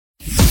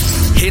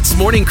HITZ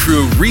Morning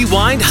Crew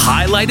Rewind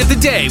Highlight of the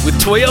Day with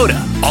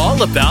Toyota.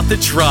 All about the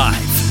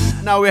drive.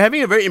 Now, we're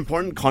having a very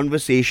important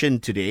conversation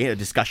today, a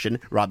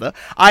discussion rather.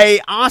 I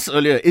asked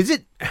earlier, is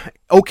it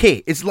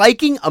okay? Is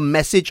liking a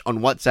message on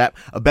WhatsApp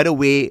a better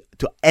way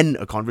to end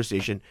a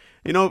conversation?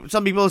 You know,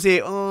 some people say,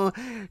 oh,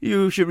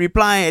 you should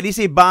reply, at least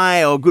say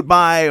bye or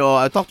goodbye or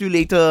I'll talk to you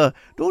later.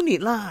 Don't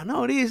need lah.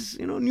 Nowadays,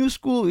 new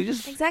school, you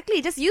just...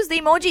 Exactly, just use the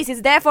emojis.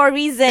 It's there for a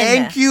reason.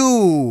 Thank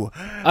you.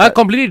 I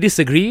completely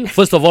disagree.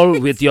 First of all,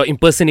 with your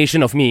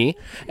impersonation of me.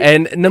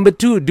 And number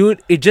two,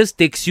 dude, it just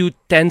takes you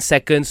 10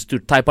 seconds to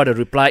type out a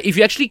reply. If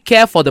you actually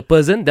care for the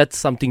person, that's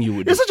something you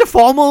would do. You're such a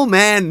formal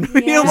man.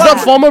 Yeah. It's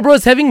not formal, bro.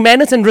 It's having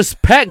manners and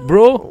respect,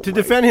 bro. To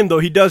defend him, though,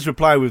 he does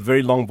reply with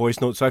very long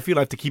voice notes. So I feel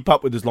I have to keep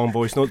up with his long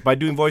voice notes by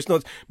doing voice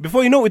notes.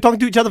 Before you know it, we're talking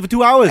to each other for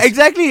 2 hours.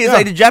 Exactly. It's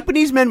like the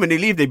Japanese men, when they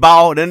leave, they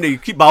bow, then they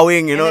keep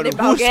bowing, And then they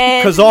bow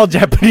again. Because all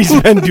Japanese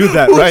men do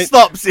that, Who right?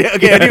 stops? Yeah,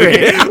 okay,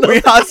 anyway,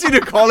 we asked you to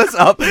call us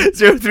up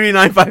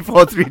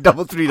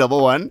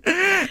 0395433311.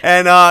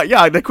 And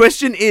the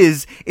question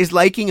is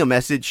liking a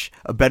message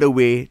a better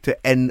way to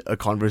end a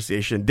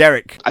conversation?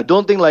 Derek. I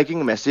don't think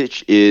liking a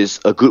message is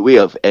a good way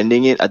of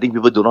ending it. I think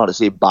people don't know how to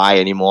say bye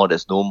anymore.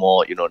 There's no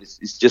more,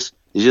 it's just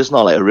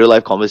not like a real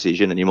life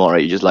conversation anymore,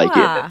 right? You just like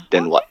it,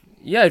 then what?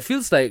 Yeah, it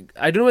feels like,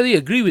 I don't know whether you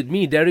agree with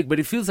me, Derek, but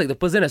it feels like the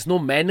person has no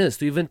manners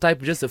to even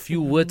type just a few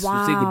words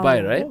to say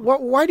goodbye, right?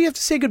 Why do you have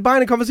to say goodbye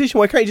in a conversation?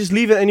 Why can't you just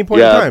leave at any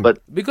point in time?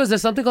 Because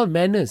there's something called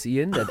manners,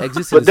 Ian, that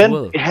exists in But this then,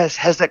 world.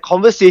 has that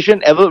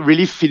conversation ever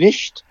really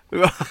finished?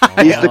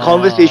 Is the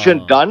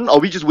conversation done? Or are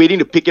we just waiting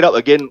to pick it up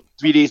again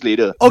 3 days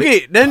later?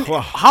 Okay, then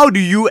how do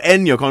you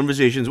end your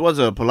conversations? What's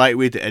a polite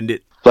way to end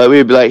it? But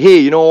we'd be like, hey,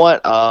 you know what?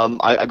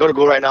 I gotta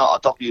go right now. I'll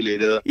talk to you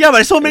later. Yeah, but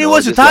there's so many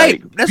words to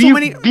type.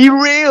 Be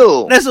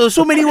real. There's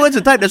so many words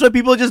to type. That's why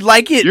people just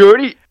like it. You're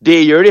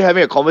already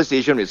having a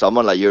conversation with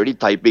someone. Like, you're already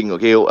typing.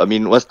 Okay, I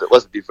mean, what's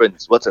the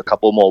difference? What's a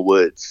couple more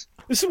words?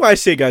 This is why I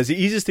say, guys, the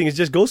easiest thing is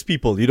just ghost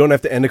people. You don't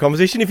have to end the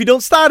conversation if you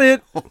don't start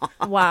it.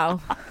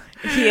 Wow.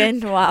 Ian,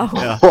 wow.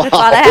 Yeah. That's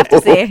all I have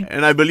to say.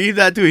 And I believe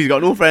that too. He's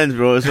got no friends,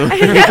 bro. So that's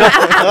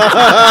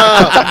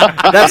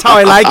how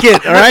I like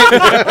it,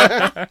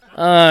 alright?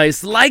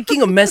 Is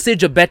liking a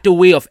message a better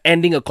way of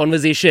ending a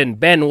conversation?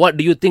 Ben, what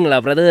do you think,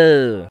 lah,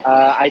 brother?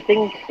 I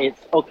think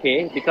it's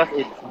okay because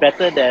it's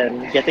better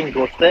than getting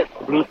ghosted,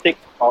 blue tick,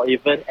 or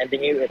even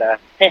ending it with a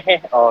heh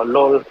or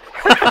lol. Wait.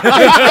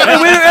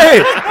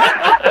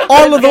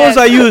 All of those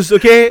I use,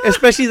 okay?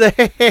 Especially the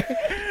heh.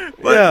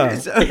 Yeah.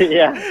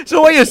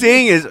 So what you're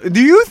saying is, do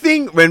you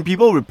think when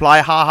people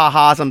reply ha ha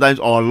ha sometimes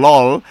or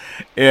lol,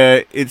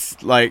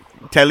 it's like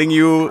telling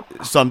you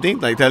something?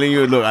 Like telling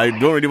you, look, I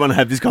don't really want to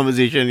have this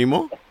conversation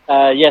anymore?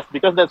 Yes,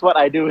 because that's what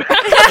I do.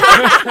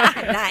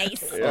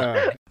 Nice.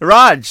 Yeah.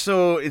 Raj,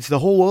 so it's the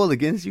whole world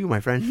against you, my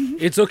friend.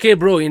 It's okay,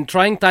 bro. In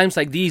trying times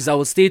like these, I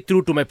will stay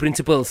true to my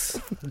principles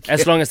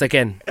as long as I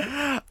can.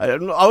 I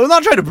will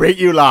not try to break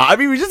you, lah. I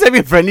mean, we're just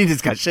having a friendly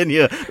discussion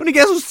here. Don't you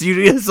get so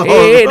serious?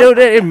 Hey, no,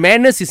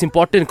 manners is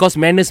important because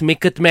manners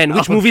maketh man.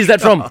 Which movie is that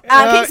from?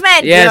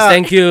 Kingsman. Yes,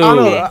 thank you.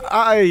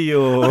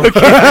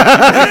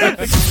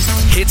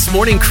 HITZ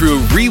Morning Crew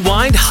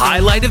Rewind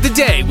Highlight of the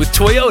Day with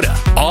Toyota.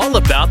 All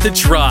about the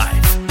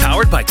drive.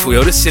 Powered by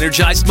Toyota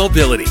Synergized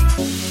Mobility.